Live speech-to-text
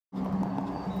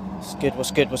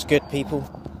What's good, people?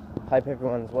 Hope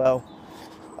everyone's well.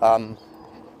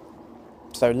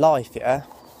 So life, yeah?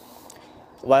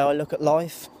 The way I look at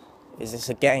life is it's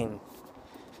a game.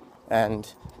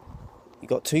 And you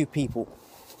got two people.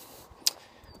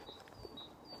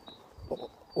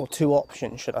 Or two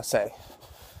options, should I say.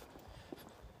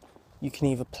 You can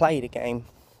either play the game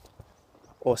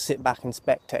or sit back and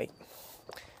spectate.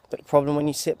 But the problem when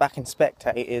you sit back and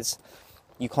spectate is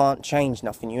you can't change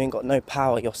nothing. You ain't got no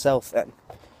power yourself then.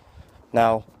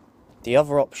 Now, the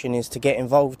other option is to get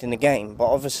involved in the game, but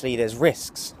obviously there's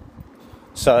risks.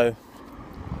 So,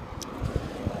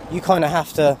 you kind of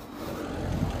have to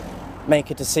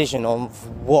make a decision on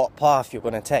what path you're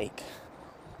going to take.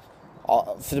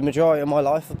 For the majority of my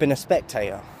life, I've been a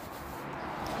spectator.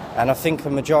 And I think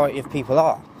a majority of people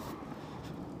are.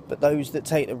 But those that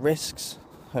take the risks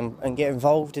and get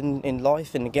involved in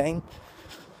life, in the game,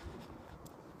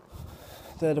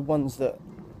 they're the ones that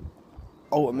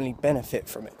ultimately benefit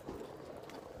from it.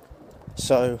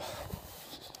 So,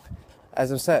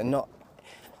 as I said, not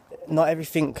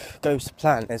everything goes to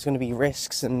plan. There's going to be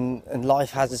risks and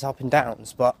life has its up and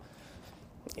downs. But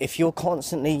if you're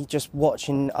constantly just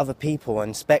watching other people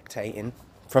and spectating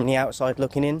from the outside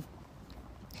looking in,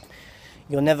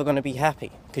 you're never going to be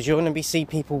happy. Because you're going to see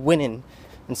people winning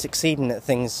and succeeding at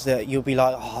things that you'll be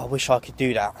like, oh, I wish I could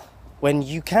do that. When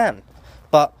you can.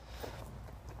 But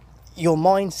your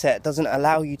mindset doesn't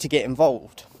allow you to get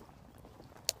involved.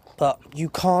 But you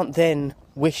can't then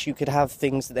wish you could have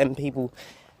things that them people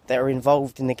that are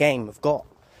involved in the game have got.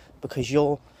 Because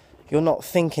you're not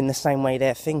thinking the same way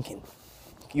they're thinking.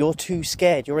 You're too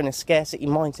scared. You're in a scarcity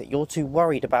mindset. You're too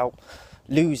worried about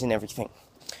losing everything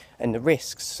and the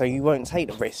risks. So you won't take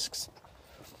the risks.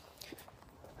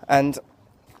 And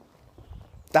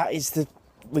that is the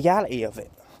reality of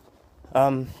it.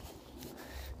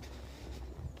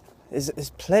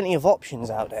 There's plenty of options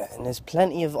out there and there's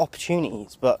plenty of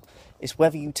opportunities, but it's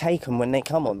whether you take them when they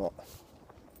come or not.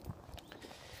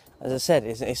 As I said,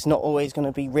 it's not always going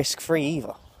to be risk-free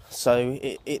either. So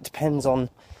it depends on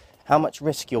how much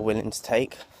risk you're willing to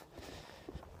take,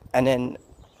 and then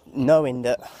knowing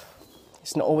that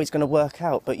it's not always going to work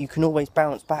out, but you can always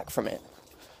bounce back from it.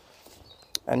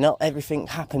 And not everything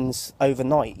happens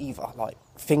overnight either. Like,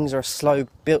 things are a slow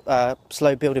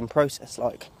building process.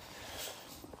 Like,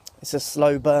 it's a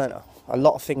slow burner. A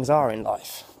lot of things are in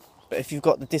life. But if you've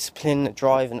got the discipline, the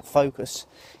drive and the focus,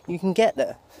 you can get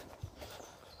there.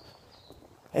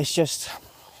 It's just...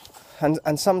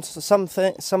 And some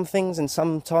things and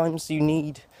sometimes you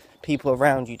need people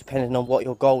around you depending on what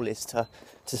your goal is to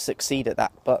succeed at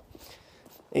that. But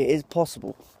it is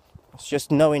possible. It's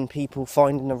just knowing people,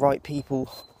 finding the right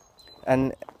people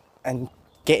and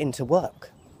getting to work.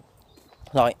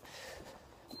 Like,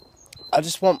 I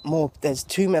just want more. There's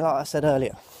too many, like I said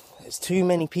earlier, there's too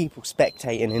many people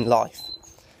spectating in life.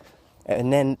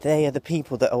 And then they are the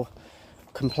people that are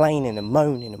complaining and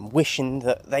moaning and wishing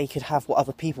that they could have what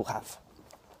other people have.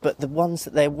 But the ones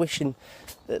that they're wishing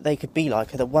that they could be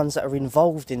like are the ones that are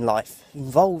involved in life,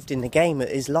 involved in the game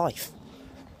that is life.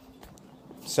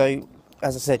 So,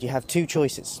 as I said, you have two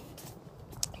choices.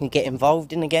 You get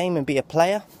involved in the game and be a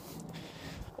player,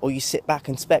 or you sit back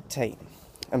and spectate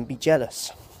and be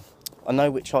jealous. I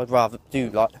know which I'd rather do.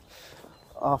 Like,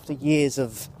 after years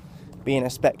of being a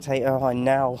spectator, I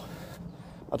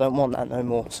don't want that no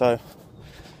more. So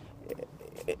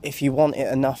if you want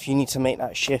it enough, you need to make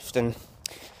that shift and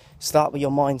start with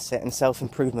your mindset and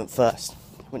self-improvement first.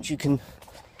 Once you can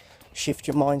shift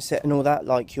your mindset and all that,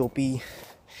 like, you'll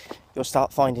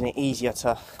start finding it easier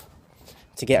to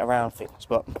get around things.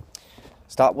 But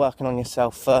start working on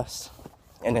yourself first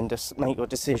and then just make your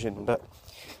decision. But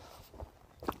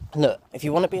look, if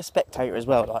you want to be a spectator as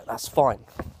well, like, that's fine,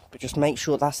 but just make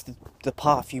sure that's the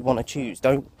path you want to choose.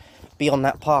 Don't be on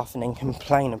that path and then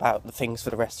complain about the things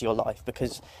for the rest of your life,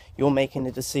 because you're making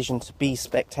the decision to be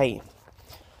spectating.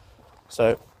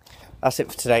 So that's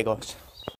it for today, guys.